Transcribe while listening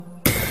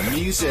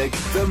Music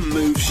that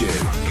moves you.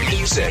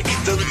 Music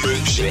that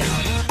moves you.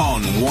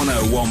 On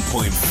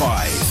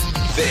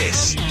 101.5.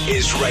 This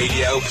is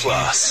Radio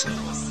Plus.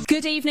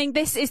 Good evening,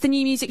 this is the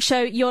New Music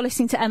Show. You're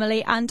listening to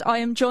Emily, and I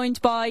am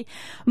joined by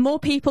more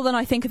people than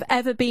I think have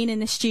ever been in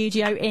the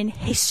studio in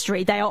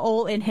history. They are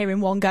all in here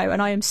in one go,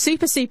 and I am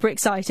super, super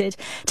excited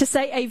to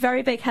say a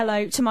very big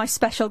hello to my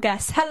special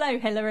guest. Hello,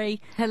 Hilary.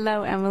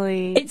 Hello,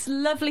 Emily. It's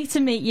lovely to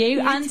meet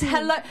you. And too.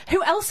 hello,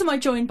 who else am I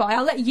joined by?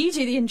 I'll let you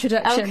do the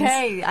introductions.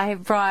 Okay, I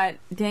have brought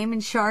Damon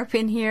Sharp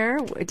in here.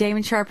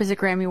 Damon Sharp is a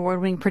Grammy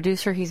Award-winning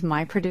producer. He's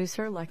my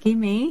producer, lucky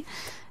me.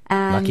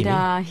 And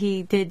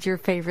he did your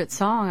favorite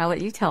song. I'll let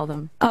you tell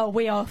them. Oh,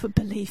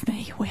 believe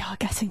me, we are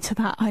getting to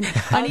that. I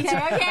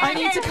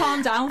need to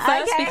calm down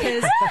first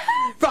because...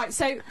 Right,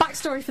 so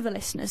backstory for the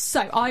listeners.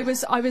 So I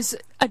was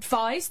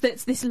advised that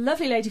this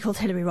lovely lady called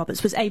Hilary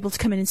Roberts was able to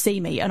come in and see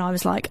me, and I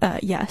was like,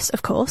 yes,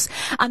 of course.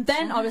 And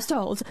then I was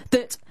told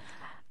that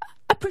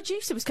a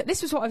producer was...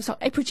 This was what I was told.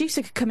 A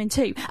producer could come in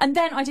too. And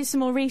then I did some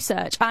more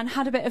research and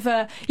had a bit of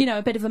a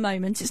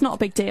moment. It's not a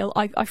big deal.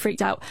 I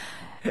freaked out.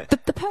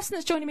 The person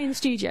that's joining me in the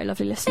studio,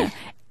 lovely listener,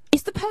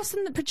 is the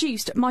person that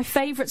produced my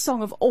favourite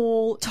song of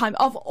all time.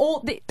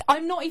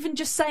 I'm not even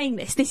just saying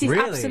this. This is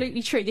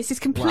absolutely true. This is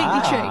completely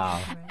true.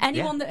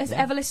 Anyone that has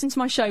ever listened to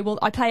my show,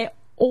 I play it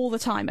all the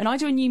time. And I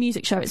do a new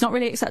music show. It's not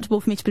really acceptable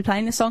for me to be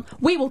playing this song.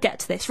 We will get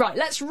to this. Right,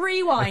 let's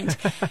rewind.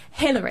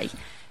 Hilary,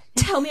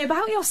 tell me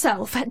about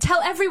yourself. Tell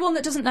everyone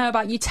that doesn't know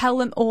about you, tell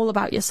them all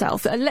about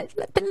yourself. A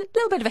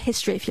little bit of a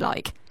history, if you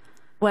like.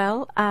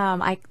 Well,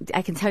 I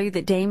can tell you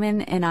that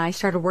Damon and I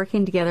started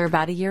working together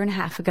about 1.5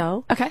 years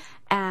ago. Okay.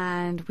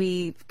 And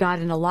we got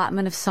an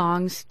allotment of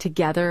songs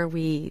together.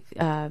 We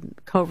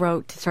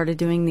co-wrote, started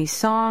doing these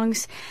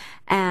songs.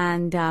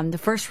 And the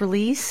first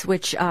release,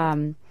 which he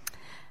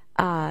had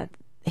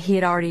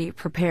already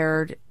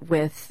prepared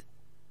with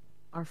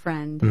our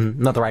friend.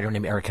 Mm-hmm. Not the writer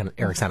named Eric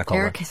Sanacola.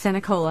 Eric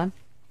Sanacola.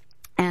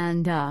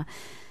 And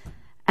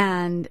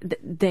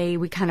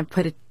we kind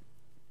of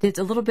did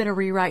a little bit of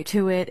rewrite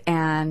to it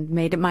and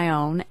made it my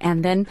own.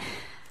 And then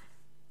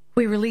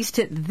we released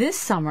it this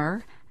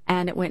summer,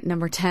 and it went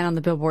number 10 on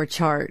the Billboard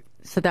chart.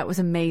 So that was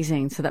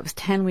amazing. So that was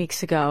 10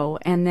 weeks ago.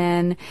 And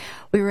then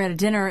we were at a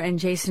dinner, and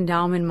Jason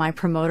Dallman, my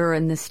promoter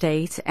in the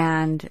States,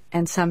 and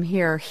some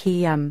here,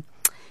 we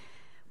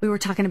were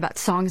talking about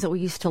songs that we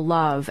used to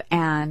love.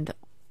 And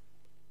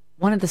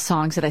one of the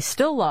songs that I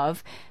still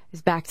love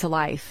is Back to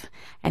Life.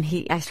 And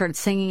I started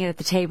singing it at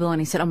the table,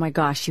 and he said, oh my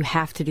gosh, you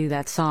have to do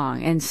that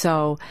song. And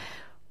so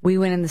we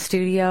went in the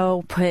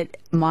studio, put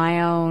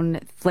my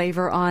own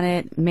flavor on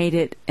it, made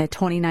it a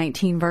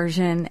 2019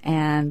 version,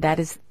 and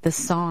that is the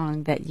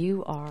song that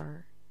you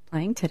are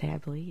playing today, I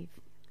believe.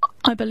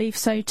 I believe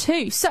so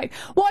too. So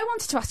what I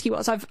wanted to ask you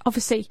was, I've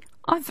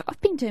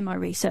been doing my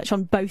research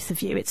on both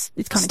of you. It's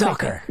kind of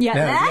stalker. Creepy.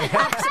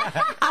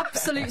 Yeah.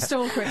 Absolute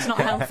stalker. It's not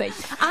healthy.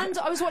 And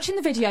I was watching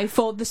the video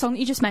for the song that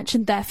you just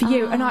mentioned there for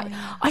you, and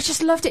I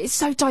just loved it. It's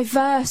so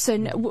diverse.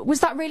 And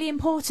was that really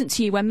important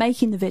to you when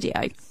making the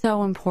video?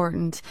 So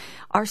important.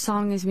 Our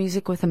song is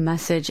music with a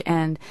message,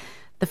 and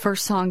the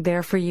first song,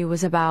 There For You,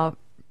 was about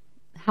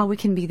how we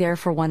can be there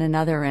for one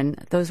another, and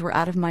those were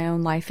out of my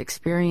own life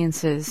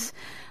experiences.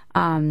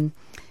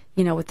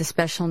 With the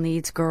special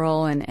needs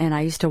girl, and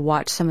I used to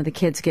watch some of the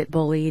kids get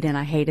bullied, and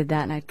I hated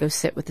that, and I'd go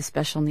sit with the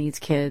special needs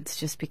kids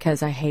just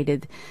because I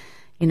hated,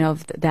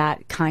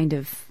 that kind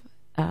of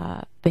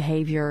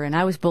behavior. And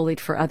I was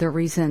bullied for other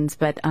reasons,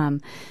 but I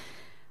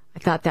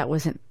thought that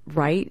wasn't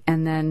right.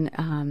 And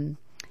then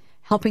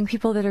helping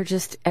people that are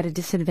just at a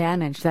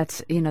disadvantage,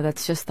 that's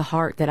just the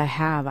heart that I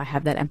have. I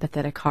have that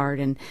empathetic heart.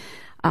 And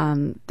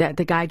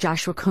the guy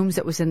Joshua Coombs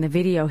that was in the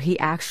video, he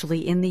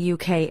actually, in the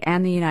UK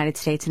and the United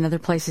States and other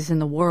places in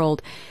the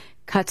world,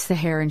 cuts the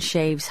hair and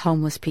shaves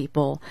homeless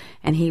people,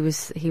 and he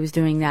was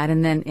doing that.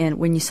 And then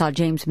when you saw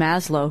James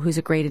Maslow, who's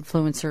a great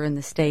influencer in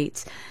the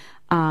States,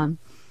 and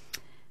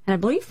I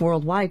believe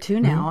worldwide too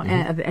now,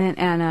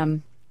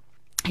 and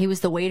he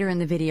was the waiter in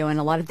the video, and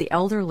a lot of the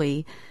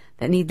elderly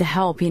that need the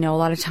help, a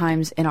lot of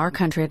times in our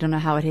country, I don't know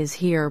how it is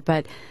here,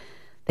 but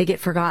they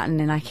get forgotten,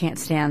 and I can't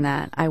stand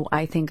that.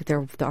 I think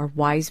they're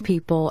wise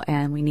people,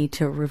 and we need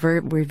to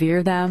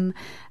revere them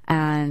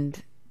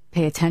and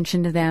pay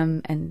attention to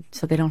them, and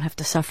so they don't have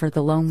to suffer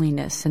the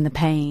loneliness and the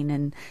pain,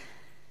 and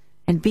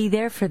be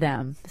there for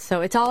them.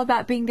 So it's all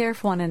about being there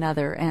for one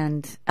another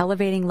and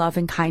elevating love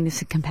and kindness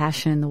and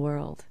compassion in the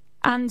world.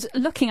 And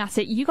looking at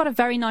it, you got a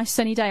very nice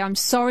sunny day. I'm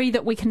sorry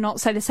that we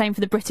cannot say the same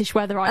for the British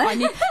weather. I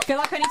feel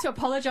like I need to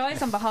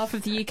apologise on behalf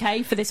of the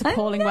UK for this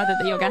appalling weather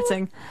that you're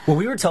getting. Well,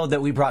 we were told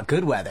that we brought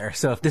good weather,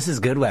 so if this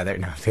is good weather...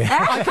 No,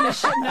 I can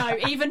assure, no,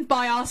 even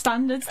by our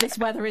standards, this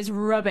weather is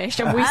rubbish,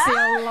 and we see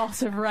a lot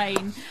of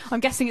rain. I'm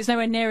guessing it's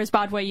nowhere near as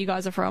bad where you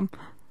guys are from.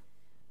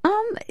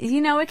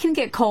 It can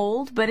get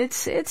cold, but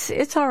it's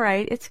all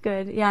right. It's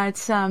good. Yeah,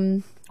 it's...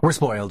 We're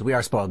spoiled. We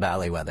are spoiled by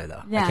LA weather,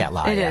 though. Yeah, I can't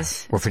lie. It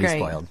is. We're pretty great.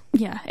 spoiled.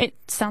 Yeah, it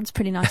sounds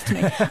pretty nice to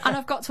me. And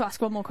I've got to ask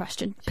one more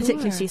question,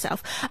 particularly to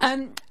yourself.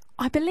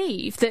 I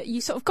believe that you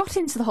sort of got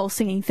into the whole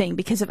singing thing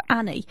because of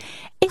Annie.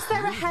 Is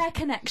there a hair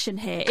connection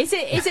here? Is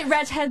it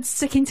redheads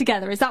sticking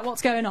together? Is that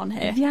what's going on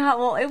here? Yeah,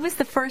 well, it was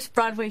the first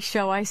Broadway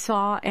show I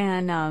saw,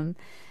 and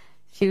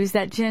she was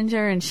that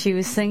ginger, and she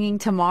was singing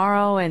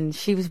Tomorrow, and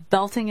she was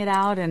belting it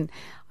out, and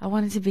I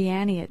wanted to be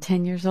Annie at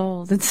 10 years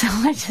old, and so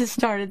I just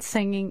started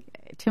singing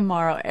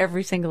Tomorrow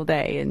every single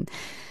day,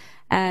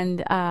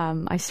 and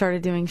I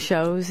started doing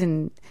shows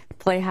and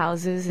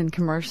playhouses and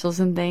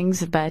commercials and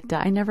things, but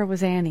I never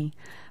was Annie.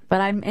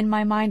 But in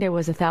my mind, I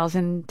was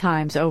 1,000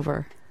 times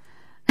over.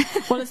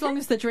 Well, as long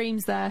as the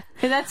dream's there.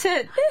 And that's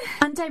it.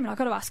 And Damon, I've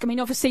got to ask, I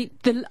mean, obviously,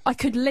 I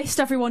could list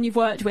everyone you've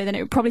worked with and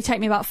it would probably take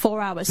me about 4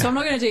 hours, so I'm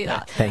not going to do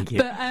that. Thank you.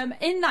 But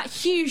in that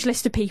huge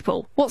list of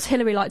people, what's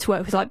Hilary like to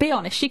work with? Like, be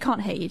honest, she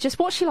can't hear you. Just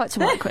what's she like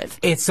to work with?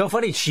 It's so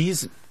funny.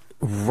 She's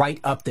right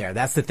up there.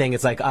 That's the thing.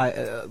 It's like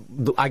I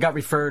got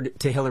referred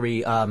to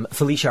Hilary.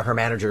 Felicia, her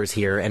manager, is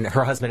here, and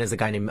her husband is a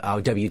guy named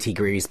W.T.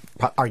 Greer. He's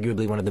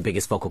arguably one of the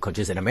biggest vocal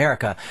coaches in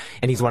America,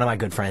 and he's one of my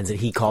good friends. And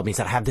he called me and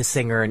said, "I have this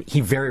singer," and he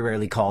very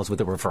rarely calls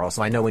with a referral,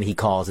 so I know when he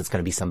calls, it's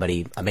going to be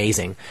somebody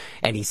amazing.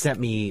 And he sent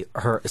me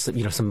her, some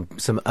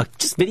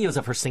just videos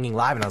of her singing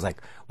live, and I was like,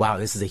 "Wow,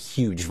 this is a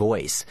huge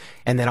voice."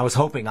 And then I was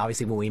hoping,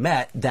 obviously, when we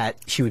met, that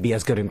she would be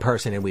as good in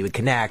person, and we would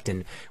connect,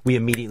 and we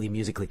immediately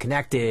musically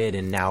connected,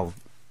 and now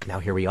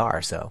here we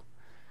are. So,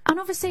 and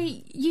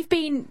obviously you've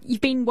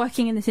been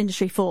working in this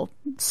industry for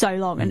so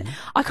long, and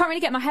I can't really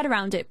get my head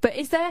around it. But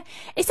is there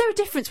a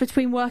difference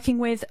between working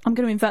with, I'm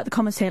going to invert the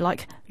commas here,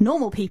 like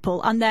normal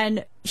people, and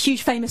then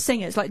huge famous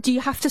singers? Like, do you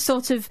have to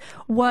sort of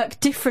work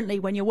differently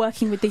when you're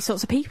working with these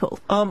sorts of people?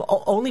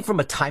 Only from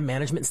a time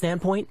management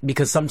standpoint,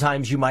 because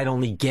sometimes you might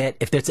only get,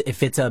 if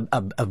it's a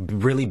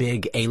really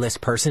big A-list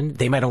person,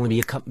 they might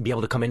only be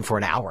able to come in for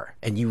an hour,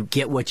 and you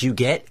get what you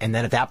get, and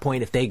then at that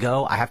point, if they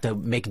go, I have to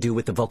make do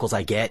with the vocals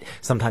I get,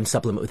 sometimes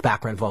supplement with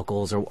background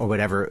vocals or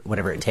whatever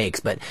it takes.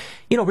 But,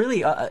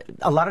 really,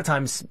 a lot of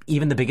times,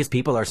 even the biggest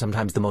people are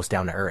sometimes the most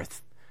down to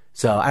earth.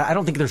 So I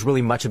don't think there's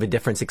really much of a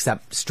difference,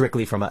 except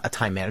strictly from a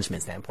time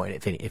management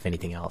standpoint, if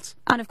anything else.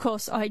 And of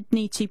course, I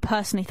need to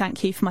personally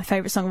thank you for my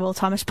favourite song of all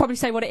time. I should probably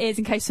say what it is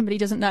in case somebody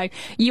doesn't know.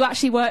 You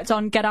actually worked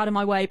on Get Out of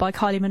My Way by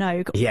Kylie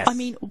Minogue. Yes. I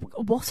mean,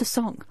 what a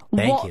song.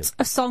 Thank you.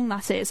 A song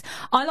that is.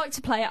 I like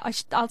to play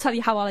it. I'll tell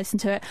you how I listen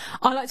to it.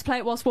 I like to play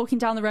it whilst walking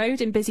down the road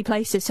in busy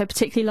places, so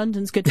particularly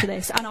London's good for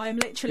this. And I am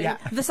literally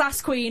the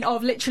sass queen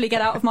of literally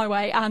Get Out of My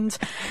Way. And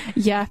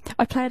yeah,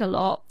 I play it a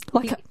lot.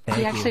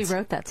 He actually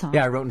wrote that song.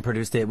 Yeah, I wrote and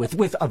produced it with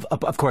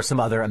of course, some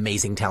other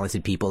amazing,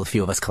 talented people. A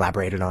few of us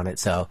collaborated on it,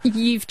 so...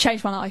 You've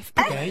changed my life.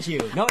 Thank you.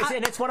 No,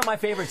 it's one of my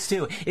favorites,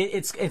 too.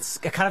 It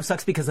kind of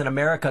sucks because in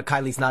America,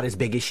 Kylie's not as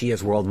big as she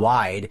is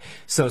worldwide,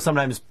 so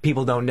sometimes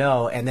people don't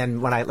know, and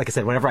then like I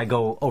said, whenever I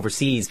go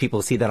overseas,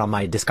 people see that on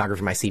my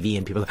discography, my CV,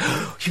 and people are like,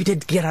 "Oh, you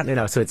did Get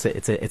Out," so it's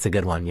a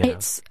good one,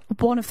 It's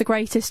one of the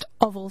greatest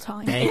of all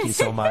time. Thank you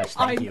so much.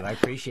 Thank you. I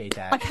appreciate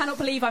that. I cannot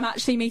believe I'm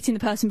actually meeting the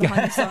person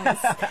behind the songs.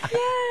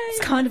 It's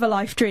kind of a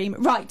life dream.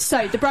 Right,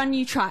 so the brand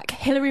new track,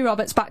 Hilary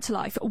Roberts, Back to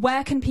Life.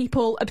 Where can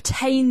people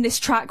obtain this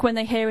track when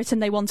they hear it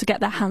and they want to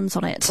get their hands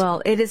on it?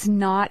 Well, it is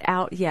not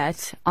out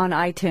yet on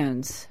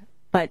iTunes.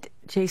 But,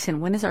 Jason,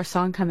 when is our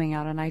song coming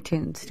out on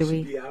iTunes? It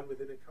should be out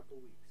within a couple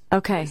of weeks.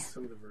 Okay.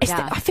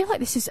 I feel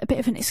like this is a bit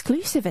of an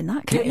exclusive in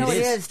that case. No, it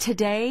is.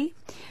 Today,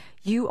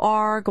 you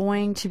are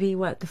going to be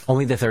what?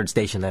 Only the third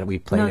station that we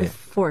played No, it. the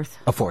fourth.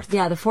 A fourth.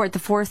 Yeah, the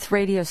fourth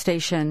radio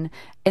station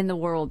in the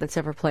world that's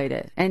ever played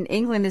it. And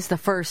England is the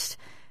first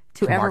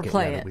to ever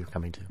play it. We're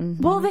coming to.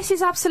 Mm-hmm. Well, this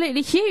is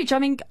absolutely huge. I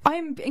mean,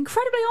 I'm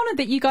incredibly honoured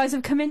that you guys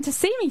have come in to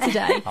see me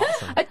today.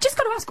 Awesome. I just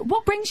got to ask,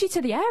 what brings you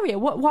to the area?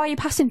 Why are you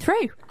passing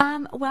through?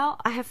 Well,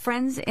 I have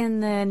friends in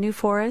the New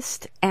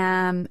Forest,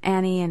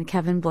 Annie and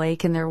Kevin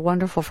Blake, and they're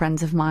wonderful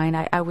friends of mine.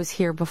 I was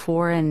here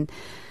before, and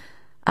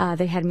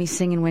they had me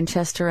sing in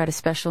Winchester at a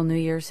special New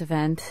Year's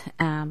event.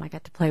 I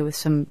got to play with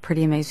some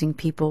pretty amazing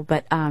people,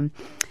 but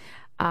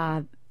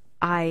I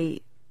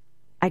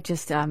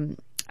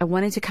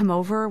wanted to come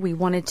over. We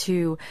wanted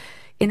to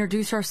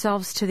introduce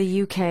ourselves to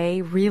the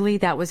UK. Really,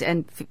 that was,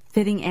 and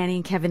fitting Annie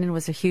and Kevin in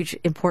was a huge,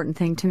 important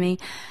thing to me.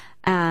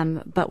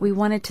 But we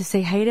wanted to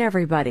say hey to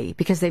everybody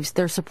because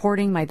they're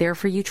supporting my There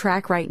For You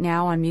track right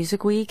now on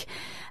Music Week,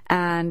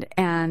 and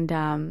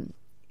the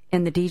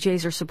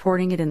DJs are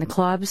supporting it in the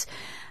clubs.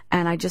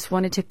 And I just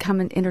wanted to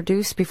come and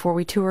introduce before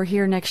we tour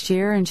here next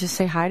year and just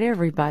say hi to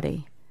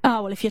everybody.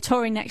 Oh, well, if you're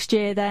touring next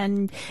year,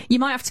 then you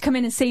might have to come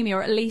in and see me,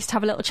 or at least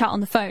have a little chat on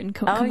the phone.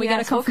 Can we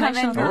get a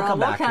confirmation on that? We'll come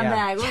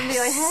back. We'll be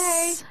like,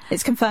 hey.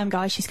 It's confirmed,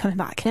 guys. She's coming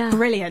back. Yeah.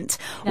 Brilliant.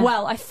 Yeah.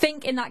 Well, I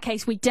think in that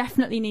case, we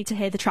definitely need to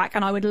hear the track,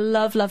 and I would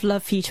love, love,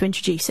 love for you to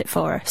introduce it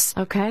for us.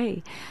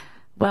 Okay.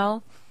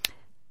 Well,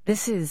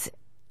 this is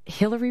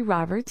Hilary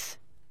Roberts,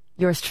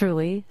 yours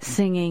truly,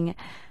 singing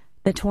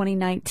the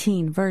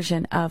 2019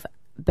 version of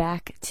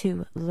Back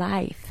to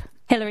Life.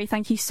 Hilary,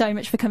 thank you so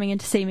much for coming in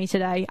to see me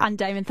today. And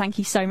Damon, thank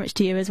you so much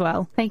to you as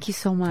well. Thank you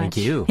so much. Thank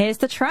you. Here's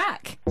the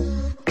track.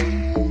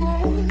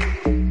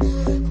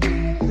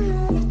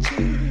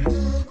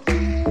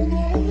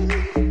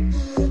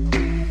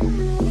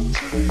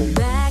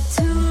 Back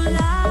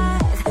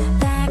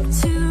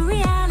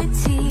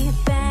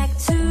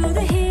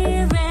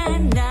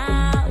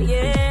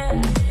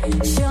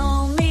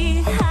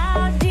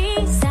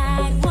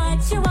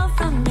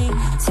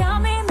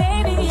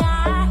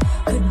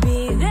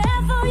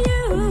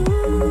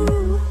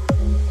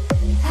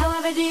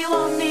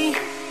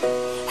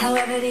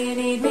However do you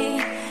need me?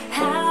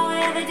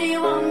 However do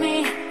you want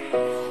me?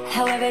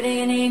 However do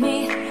you need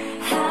me?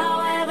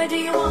 However do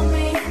you want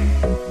me?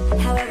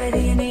 However do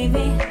you need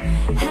me?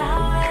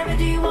 However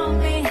do you want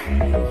me?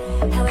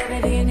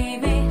 However do you need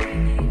me?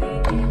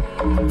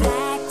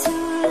 Back to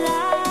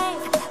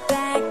life,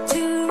 back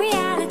to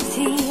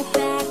reality,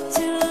 back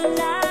to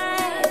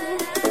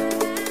life.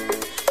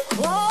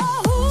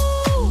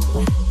 Whoa,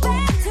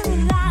 back to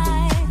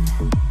life.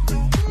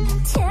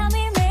 Tell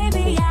me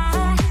maybe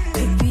I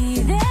could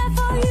be there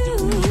for you.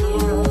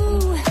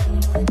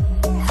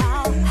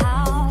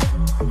 How?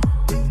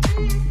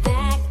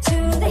 Back to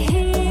the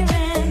here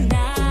and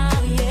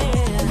now,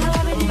 yeah.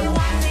 However do you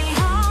want me?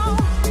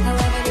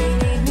 However do you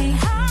need me?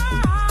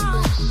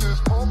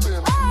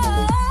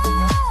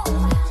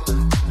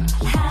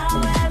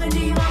 However do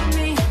you want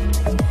me?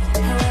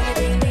 However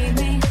do you need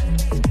me?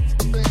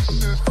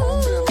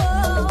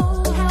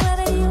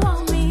 However do you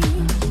want me?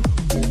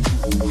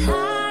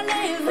 I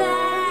live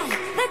at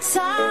the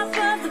top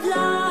of the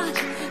block.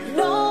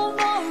 No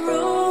more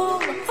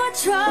room for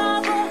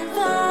trouble and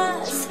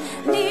fuss.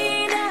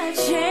 Need a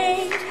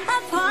change, a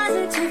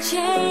positive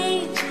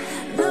change.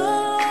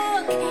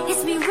 Look,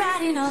 it's me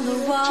writing on the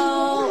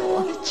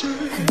wall.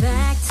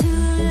 Back to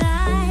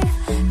life,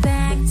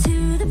 back to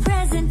the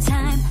present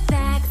time,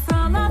 back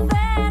from a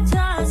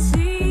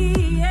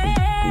fantasy,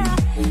 yeah.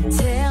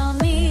 Tell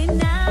me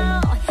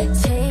now,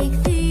 take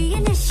the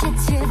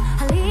initiative.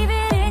 I leave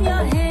it in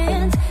your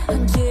hands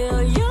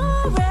until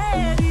you're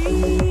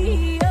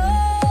ready. Oh,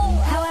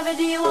 however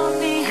do you want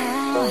me?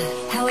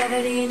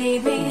 However do you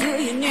need me? Do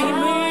you need me?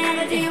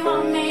 However do you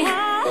want me?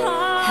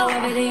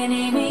 However do you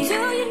need me? Do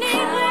you need me?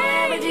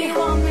 However do you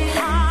want me?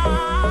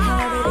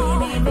 However do you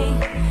need me?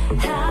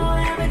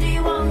 However do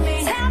you want me?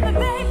 Tell me,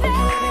 baby.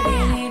 However do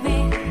you need me?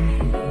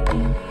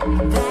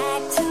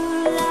 Back to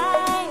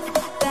life,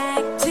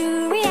 back to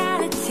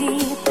reality,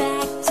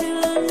 back to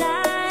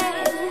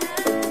life.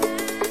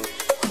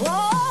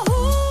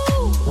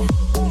 Whoa.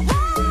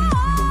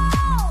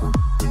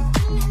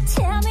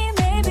 Tell me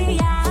maybe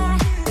I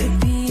could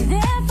be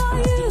there for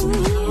you.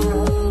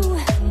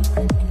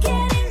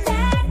 Getting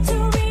back to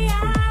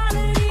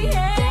reality,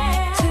 yeah. Back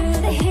to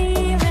the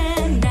here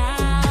and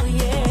now,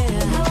 yeah.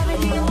 However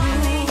do you want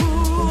me?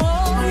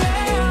 However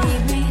do you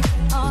need me?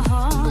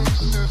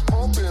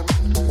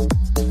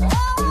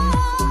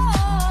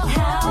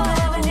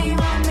 However do you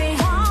want me?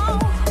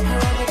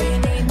 However do you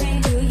need me?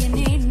 Do you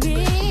need me?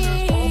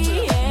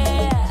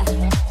 Yeah.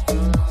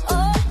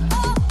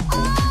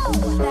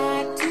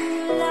 Back to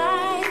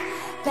life,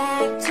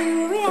 back to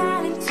reality.